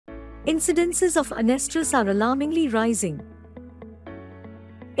Incidences of Anestrous are alarmingly rising.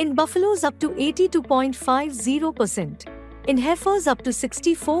 In buffaloes up to 82.50%. In heifers up to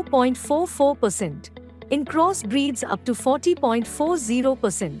 64.44%. In crossbreeds up to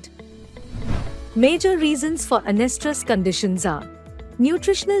 40.40%. Major reasons for Anestrous conditions are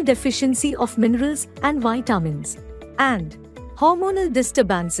nutritional deficiency of minerals and vitamins, and hormonal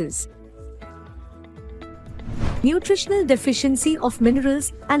disturbances. Nutritional deficiency of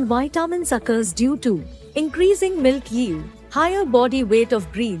minerals and vitamins occurs due to increasing milk yield, higher body weight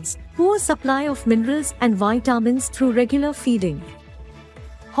of breeds, poor supply of minerals and vitamins through regular feeding.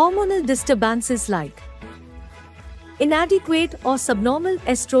 Hormonal disturbances like inadequate or subnormal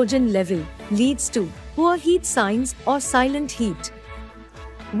estrogen level leads to poor heat signs or silent heat.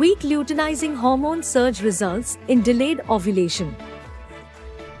 Weak luteinizing hormone surge results in delayed ovulation.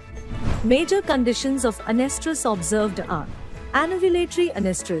 Major conditions of Anestrous observed are anovulatory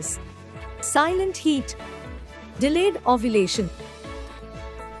Anestrous, silent heat, delayed ovulation.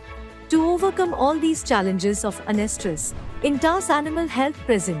 To overcome all these challenges of Anestrous, INTAS Animal Health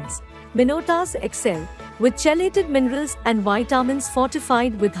presents Minotas XL with chelated minerals and vitamins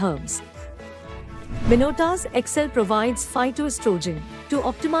fortified with herbs. Minotas XL provides phytoestrogen to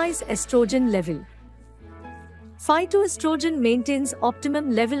optimize estrogen level. Phytoestrogen maintains optimum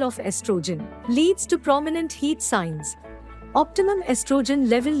level of estrogen, leads to prominent heat signs. Optimum estrogen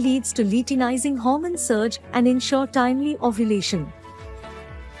level leads to luteinizing hormone surge and ensure timely ovulation.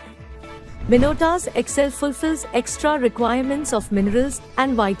 Minotas XL fulfills extra requirements of minerals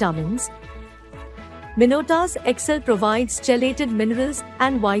and vitamins. Minotas XL provides chelated minerals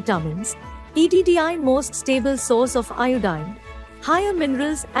and vitamins. EDDI most stable source of iodine, higher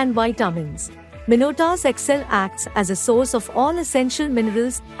minerals and vitamins. Minotas XL acts as a source of all essential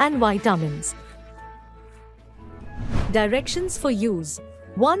minerals and vitamins. Directions for use.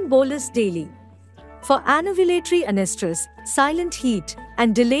 1 bolus daily. For anovulatory Anestrous, silent heat,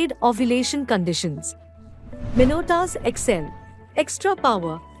 and delayed ovulation conditions. Minotas XL. Extra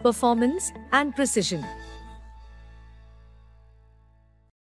power, performance, and precision.